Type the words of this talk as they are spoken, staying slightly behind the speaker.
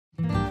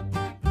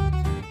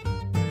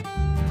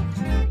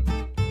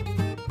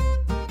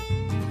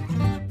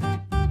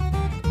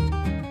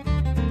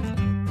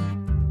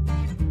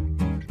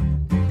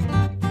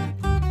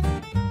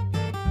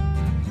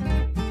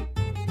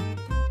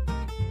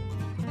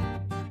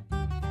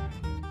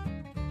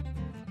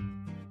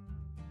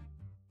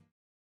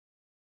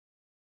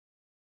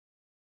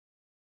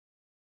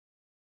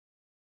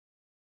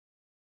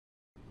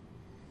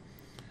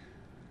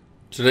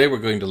Today we're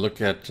going to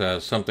look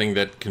at something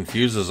that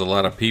confuses a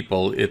lot of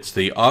people. It's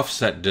the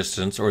offset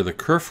distance, or the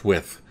kerf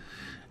width,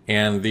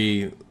 and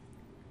the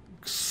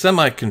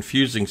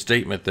semi-confusing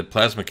statement that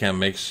PlasmaCam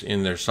makes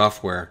in their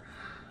software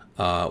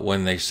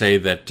when they say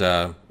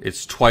that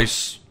it's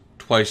twice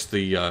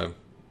the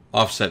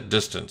offset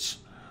distance.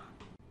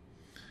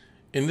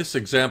 In this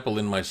example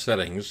in my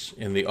settings,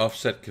 in the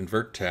Offset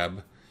Convert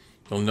tab,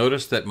 you'll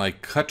notice that my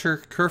cutter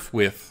kerf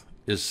width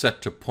is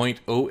set to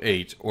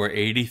 0.08 or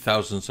 80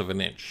 thousandths of an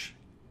inch.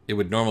 It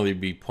would normally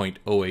be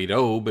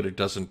 0.080, but it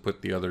doesn't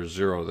put the other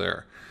zero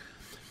there.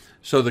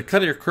 So the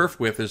cutter kerf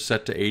width is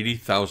set to 80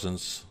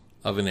 thousandths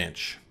of an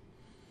inch.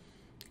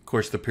 Of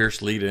course, the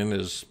pierce lead-in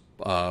is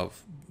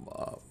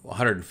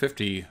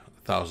 150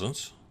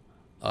 thousandths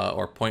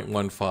or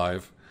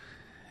 0.15,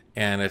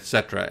 and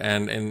etc.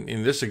 And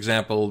in this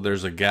example,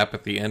 there's a gap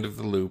at the end of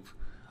the loop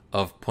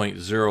of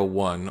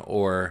 0.01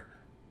 or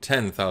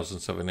 10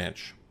 thousandths of an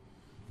inch.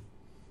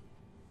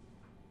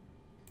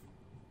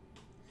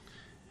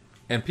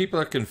 And people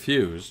are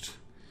confused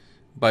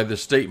by the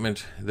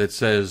statement that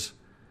says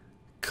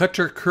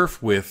cutter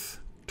kerf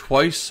width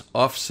twice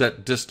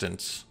offset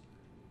distance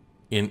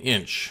in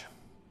inch.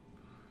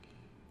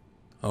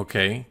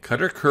 Okay,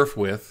 cutter kerf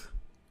width,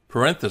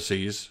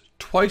 parentheses,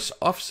 twice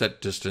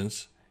offset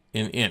distance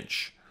in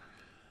inch.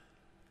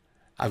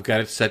 I've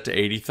got it set to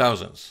 80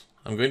 thousandths.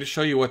 I'm going to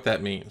show you what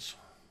that means.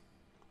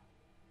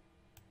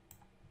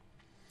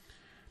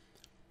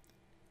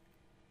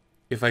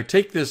 If I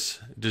take this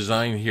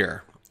design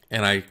here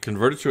and I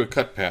convert it to a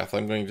cut path,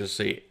 I'm going to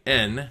say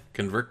N,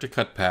 convert to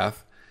cut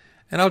path,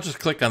 and I'll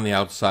just click on the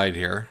outside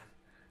here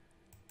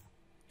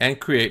and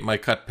create my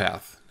cut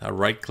path. Now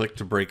right click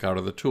to break out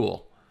of the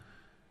tool.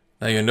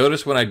 Now you'll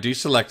notice when I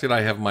deselect it,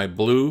 I have my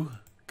blue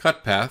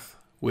cut path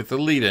with the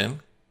lead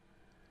in,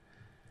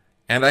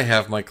 and I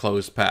have my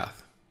closed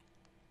path.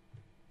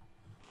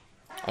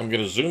 I'm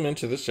going to zoom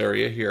into this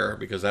area here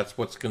because that's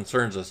what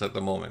concerns us at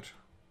the moment.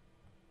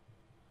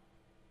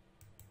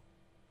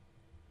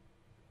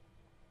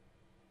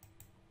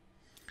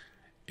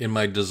 In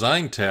my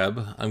Design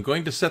tab, I'm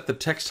going to set the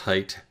text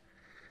height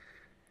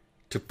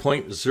to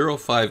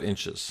 0.05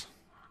 inches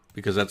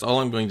because that's all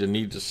I'm going to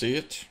need to see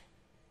it.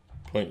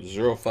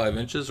 0.05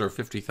 inches or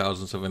 50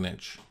 thousandths of an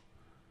inch.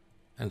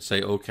 And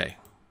say OK.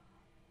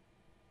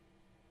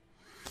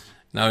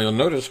 Now you'll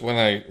notice when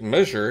I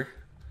measure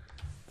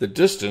the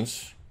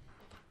distance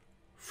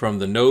from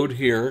the node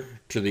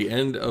here to the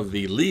end of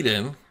the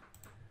lead-in,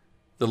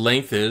 the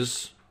length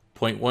is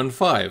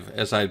 0.15,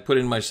 as I had put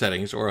in my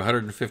settings, or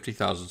 150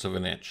 thousandths of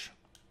an inch.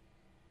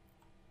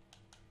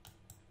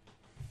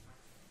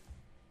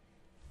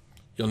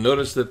 You'll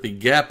notice that the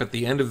gap at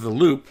the end of the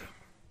loop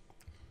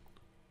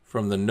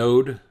from the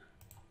node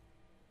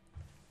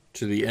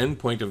to the end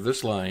point of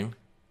this line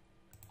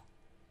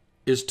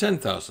is 10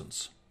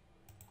 thousandths,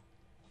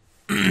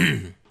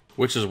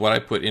 which is what I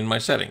put in my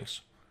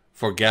settings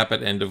for gap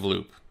at end of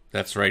loop.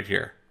 That's right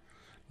here.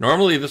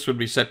 Normally this would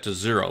be set to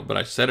 0, but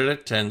I set it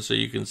at 10 so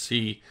you can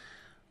see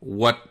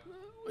what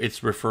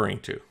it's referring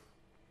to.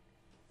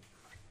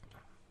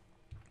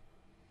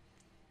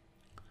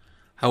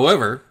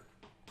 However,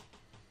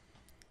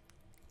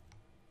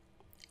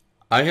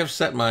 I have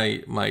set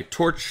my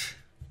torch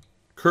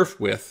kerf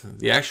width,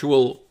 the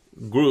actual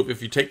groove.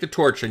 If you take the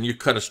torch and you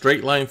cut a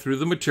straight line through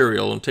the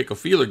material and take a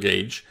feeler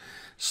gauge,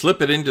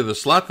 slip it into the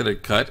slot that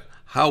it cut,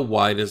 how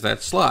wide is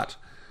that slot?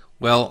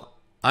 Well,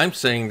 I'm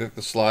saying that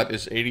the slot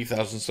is 80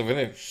 thousandths of an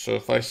inch. So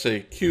if I say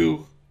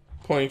Q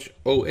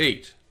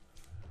 0.08,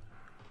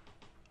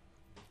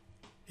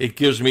 it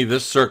gives me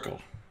this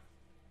circle.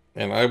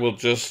 And I will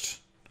just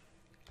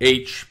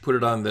put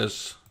it on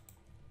this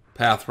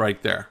path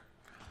right there.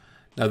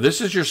 Now this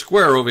is your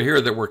square over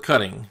here that we're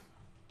cutting.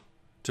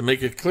 To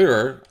make it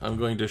clearer, I'm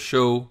going to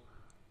show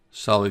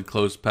solid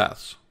closed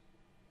paths.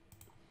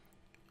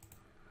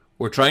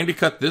 We're trying to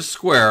cut this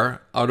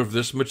square out of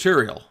this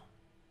material.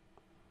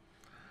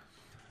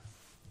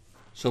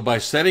 So by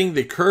setting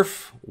the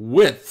kerf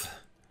width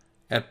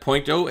at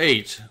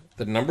 0.08,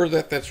 the number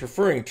that's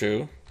referring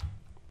to,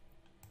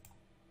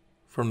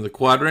 from the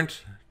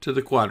quadrant to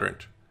the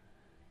quadrant,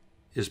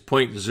 is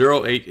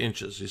 0.08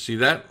 inches. You see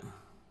that?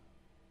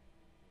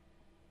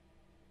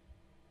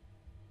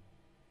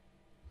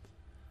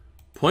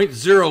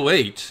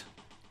 .08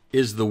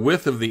 is the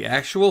width of the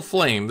actual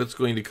flame that's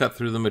going to cut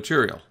through the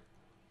material.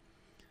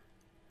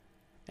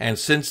 And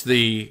since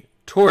the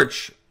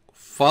torch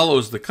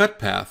follows the cut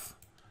path,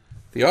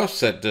 the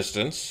offset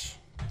distance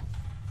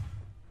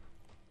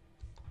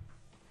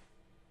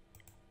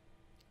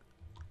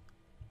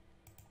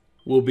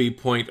will be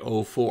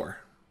 0.04.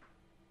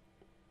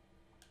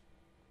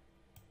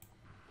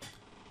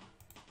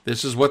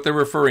 This is what they're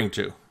referring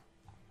to.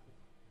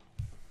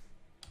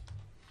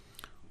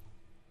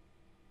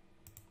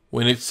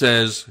 When it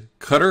says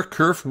cutter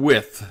kerf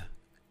width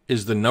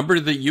is the number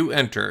that you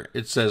enter,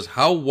 it says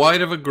how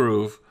wide of a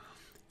groove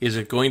is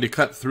it going to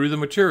cut through the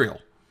material.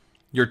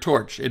 Your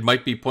torch, it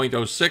might be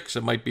 0.06,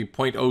 it might be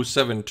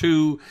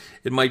 0.072,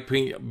 it might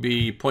be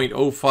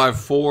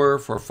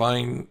 0.054 for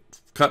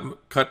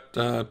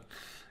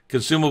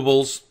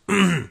consumables.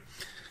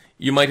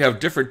 You might have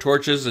different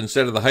torches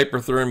instead of the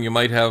Hypertherm. You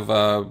might have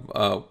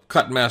a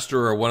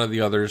Cutmaster or one of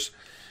the others.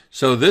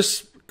 So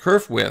this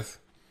kerf width,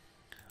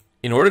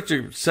 in order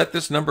to set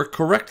this number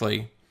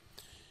correctly,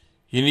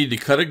 you need to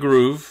cut a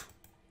groove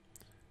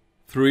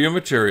through your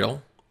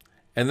material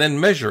and then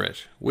measure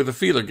it with a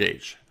feeler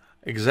gauge.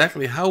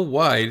 Exactly how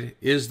wide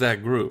is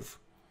that groove?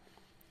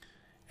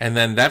 And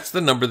then that's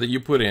the number that you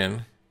put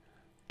in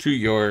to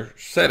your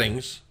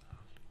settings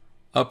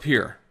up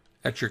here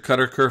at your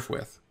cutter kerf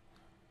width.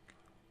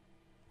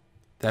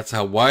 That's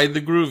how wide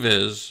the groove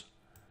is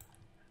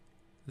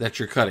that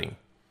you're cutting.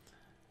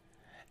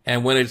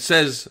 And when it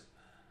says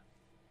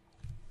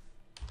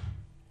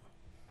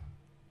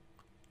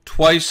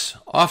twice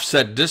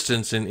offset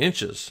distance in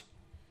inches,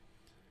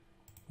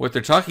 what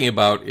they're talking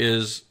about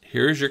is,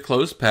 here's your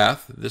closed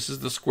path. This is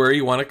the square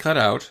you want to cut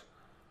out.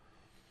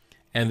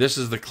 And this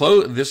is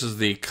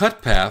the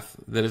cut path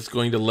that it's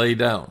going to lay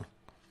down.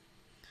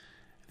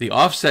 The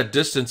offset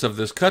distance of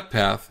this cut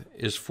path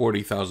is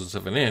 40 thousandths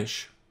of an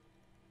inch.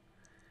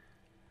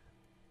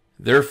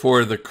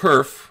 Therefore, the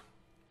kerf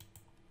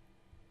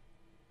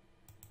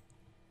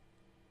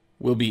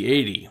will be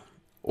 80.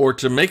 Or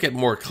to make it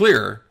more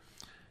clear,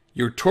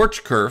 your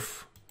torch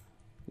kerf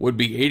would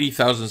be 80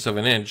 thousandths of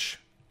an inch,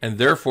 and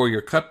therefore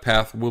your cut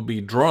path will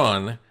be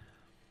drawn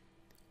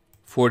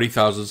 40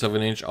 thousandths of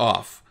an inch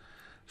off,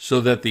 so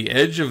that the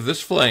edge of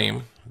this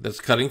flame that's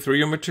cutting through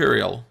your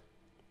material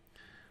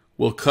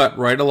will cut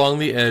right along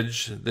the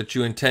edge that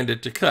you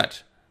intended to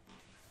cut.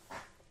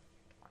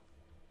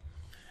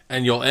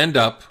 And you'll end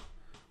up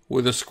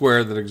with a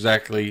square that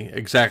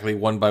exactly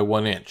 1 by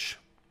 1 inch.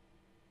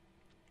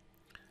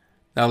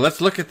 Now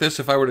let's look at this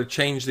if I were to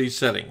change these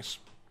settings.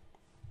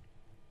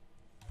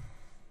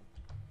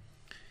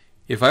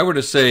 If I were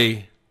to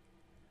say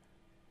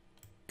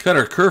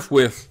cutter kerf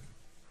width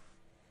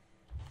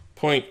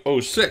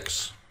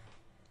 0.06,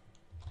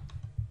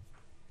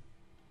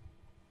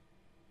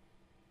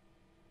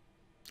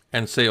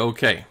 and say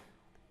OK.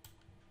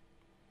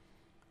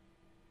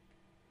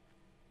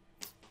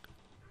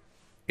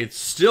 It's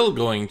still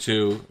going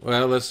to,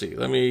 well, let's see.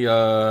 Let me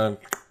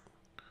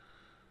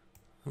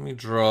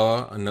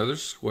draw another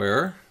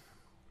square.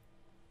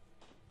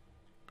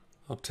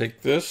 I'll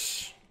take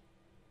this,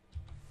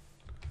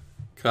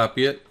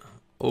 copy it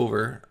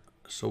over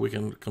so we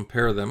can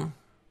compare them.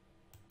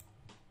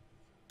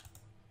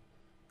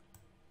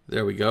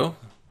 There we go.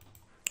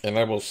 And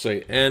I will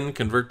say N,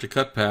 convert to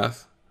cut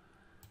path,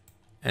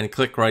 and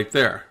click right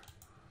there.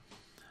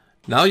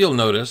 Now you'll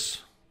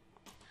notice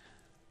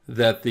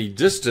that the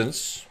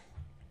distance,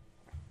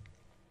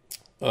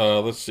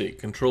 let's see,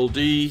 Control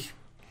D,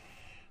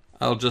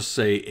 I'll just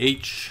say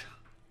H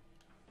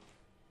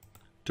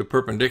to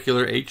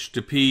perpendicular, H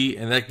to P,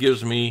 and that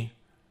gives me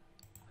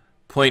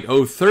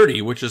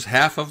 0.030, which is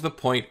half of the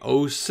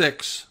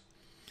 0.06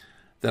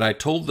 that I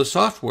told the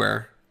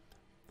software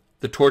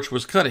the torch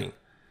was cutting.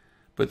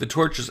 But the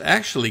torch is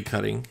actually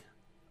cutting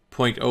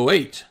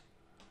 0.08.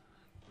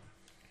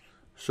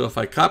 So if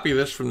I copy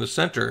this from the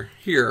center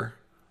here,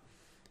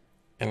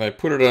 and I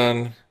put it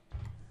on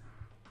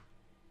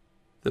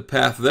the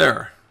path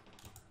there,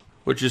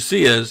 what you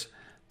see is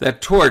that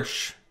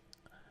torch,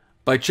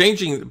 by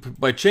changing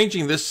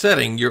this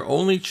setting, you're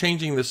only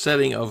changing the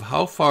setting of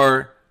how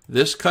far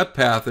this cut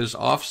path is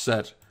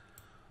offset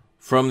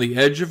from the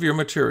edge of your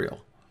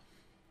material.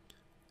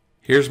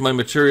 Here's my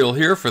material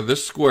here for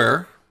this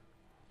square.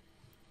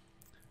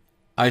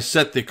 I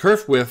set the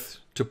kerf width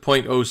to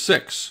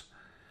 0.06.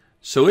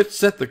 So it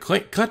set the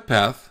cut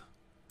path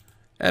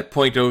at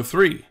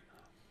 0.03.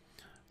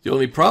 The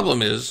only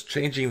problem is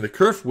changing the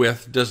kerf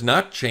width does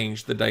not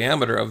change the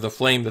diameter of the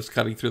flame that's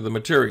cutting through the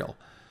material.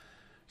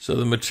 So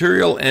the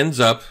material ends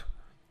up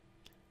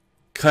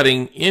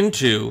cutting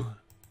into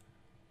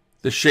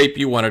the shape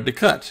you wanted to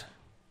cut.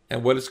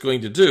 And what it's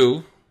going to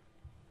do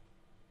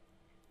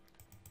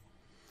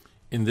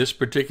in this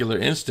particular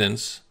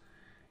instance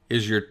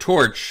is your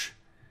torch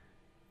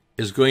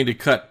is going to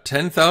cut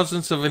 10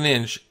 thousandths of an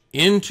inch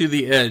into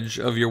the edge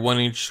of your 1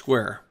 inch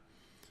square.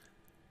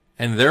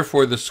 And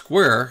therefore the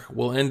square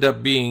will end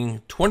up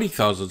being 20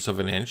 thousandths of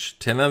an inch,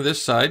 10 on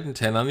this side and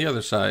 10 on the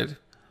other side.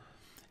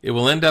 It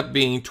will end up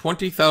being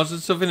 20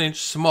 thousandths of an inch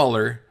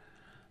smaller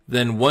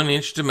than 1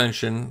 inch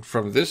dimension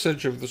from this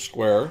edge of the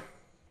square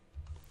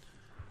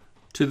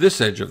to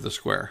this edge of the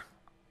square.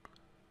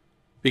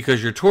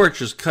 Because your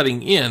torch is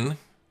cutting in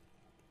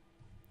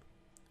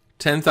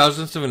 10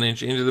 thousandths of an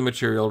inch into the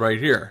material right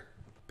here.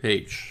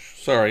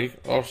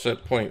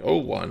 Offset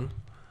 0.01,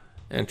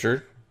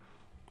 enter.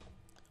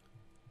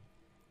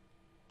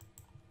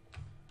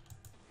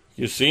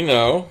 You see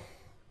now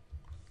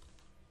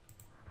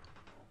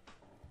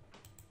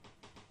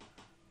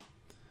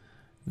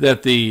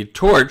that the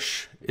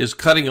torch is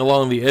cutting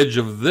along the edge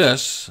of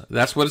this.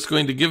 That's what it's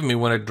going to give me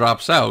when it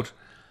drops out,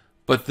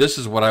 but this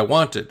is what I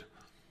wanted.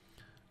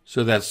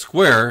 So that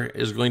square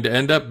is going to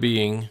end up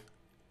being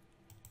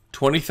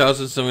 20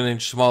 thousandths of an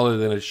inch smaller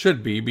than it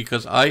should be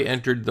because I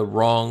entered the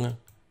wrong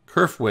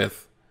kerf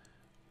width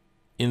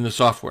in the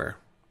software.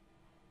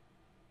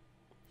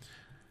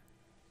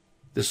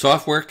 The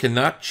software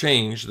cannot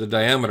change the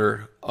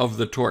diameter of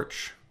the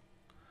torch.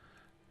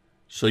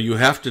 So you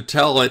have to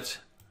tell it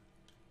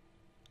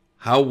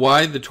how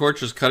wide the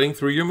torch is cutting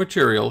through your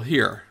material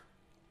here.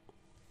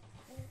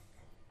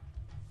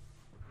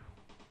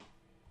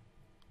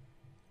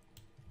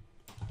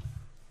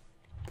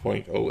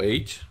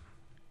 .08.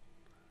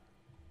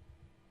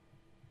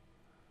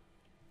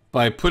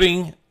 By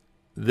putting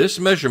this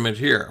measurement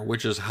here,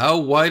 which is how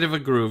wide of a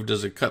groove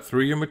does it cut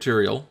through your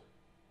material,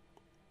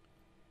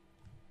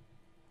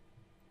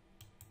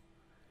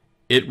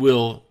 it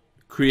will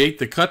create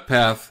the cut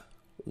path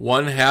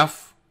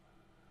 1/2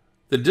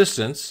 the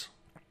distance,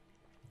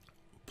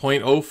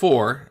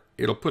 0.04.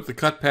 It'll put the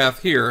cut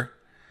path here,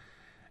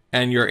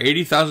 and your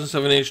 80,000ths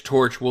of an inch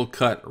torch will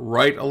cut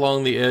right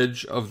along the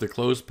edge of the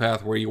closed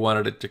path where you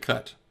wanted it to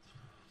cut.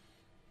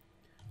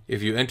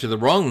 If you enter the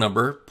wrong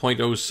number,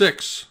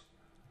 0.06,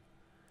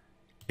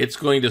 it's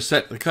going to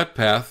set the cut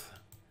path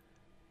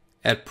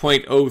at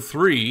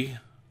 0.03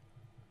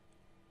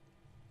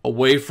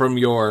 away from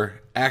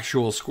your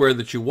actual square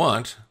that you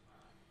want,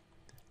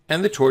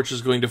 and the torch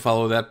is going to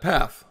follow that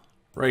path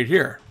right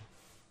here.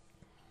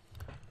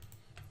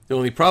 The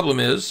only problem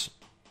is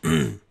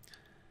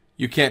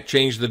you can't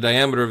change the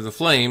diameter of the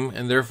flame,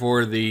 and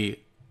therefore the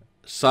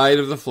side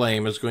of the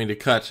flame is going to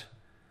cut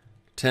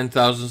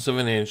 10,000ths of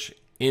an inch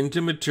into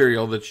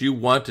material that you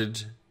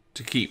wanted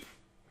to keep.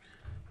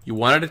 You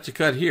wanted it to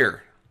cut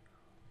here,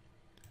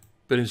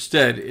 but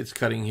instead it's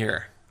cutting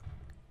here.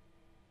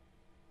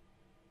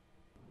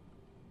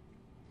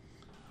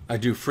 I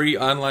do free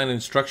online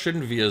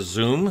instruction via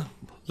Zoom,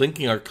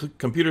 linking our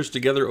computers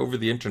together over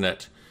the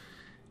internet.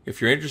 If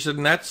you're interested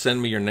in that,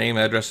 send me your name,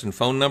 address, and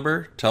phone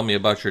number. Tell me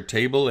about your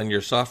table and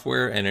your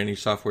software and any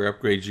software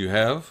upgrades you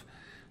have.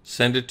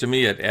 Send it to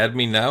me at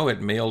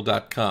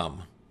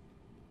addmenow@mail.com.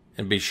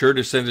 And be sure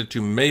to send it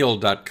to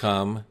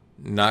mail.com,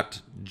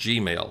 not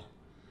Gmail.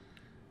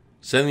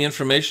 Send the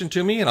information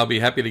to me and I'll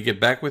be happy to get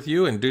back with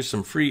you and do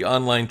some free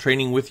online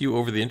training with you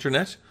over the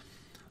internet.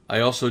 I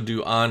also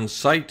do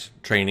on-site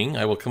training.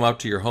 I will come out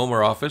to your home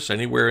or office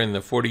anywhere in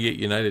the 48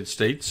 United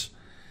States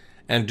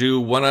and do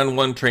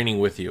one-on-one training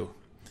with you.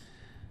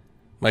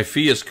 My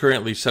fee is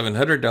currently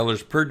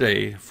 $700 per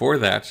day for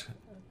that.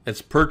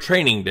 It's per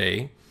training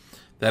day.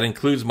 That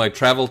includes my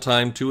travel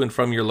time to and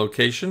from your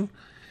location.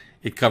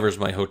 It covers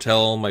my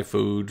hotel, my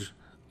food,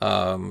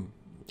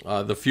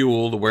 the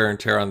fuel, the wear and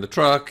tear on the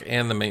truck,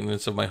 and the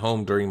maintenance of my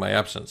home during my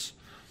absence.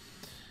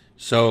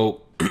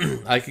 So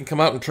I can come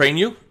out and train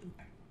you.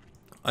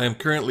 I am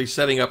currently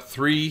setting up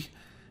 3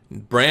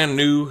 brand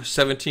new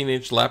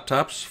 17-inch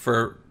laptops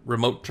for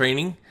remote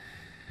training.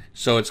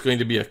 So it's going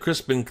to be a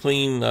crisp and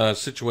clean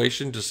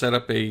situation to set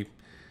up a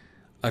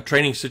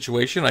training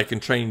situation. I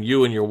can train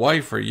you and your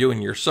wife, or you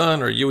and your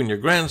son, or you and your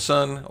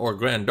grandson or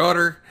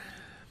granddaughter,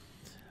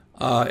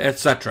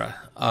 etc.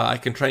 I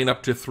can train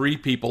up to 3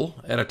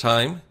 people at a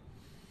time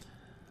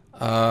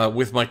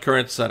with my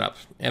current setup.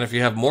 And if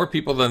you have more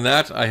people than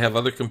that, I have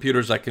other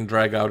computers I can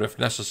drag out if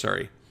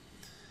necessary.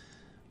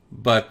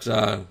 But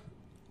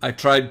I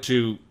tried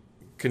to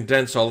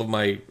condense all of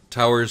my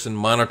towers and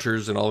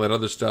monitors and all that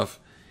other stuff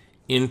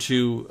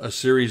into a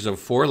series of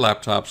 4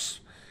 laptops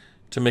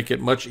to make it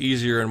much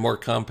easier and more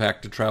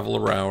compact to travel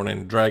around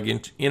and drag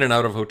in and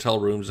out of hotel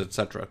rooms,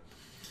 etc.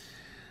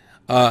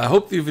 I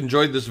hope you've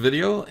enjoyed this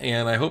video,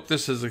 and I hope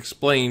this has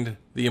explained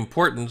the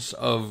importance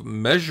of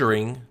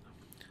measuring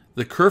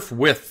the kerf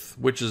width,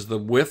 which is the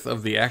width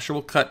of the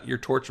actual cut your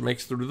torch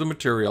makes through the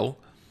material,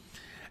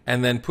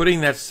 and then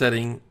putting that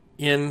setting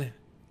in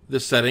the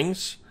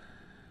settings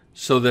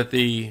so that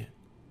the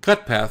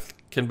cut path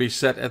can be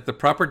set at the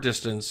proper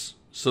distance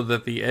so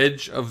that the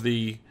edge of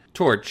the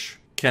torch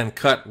can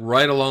cut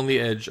right along the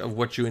edge of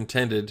what you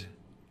intended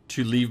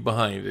to leave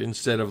behind,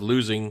 instead of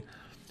losing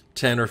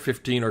 10 or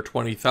 15 or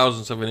 20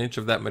 thousandths of an inch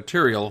of that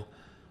material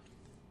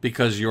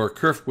because your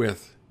kerf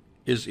width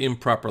is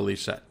improperly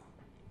set.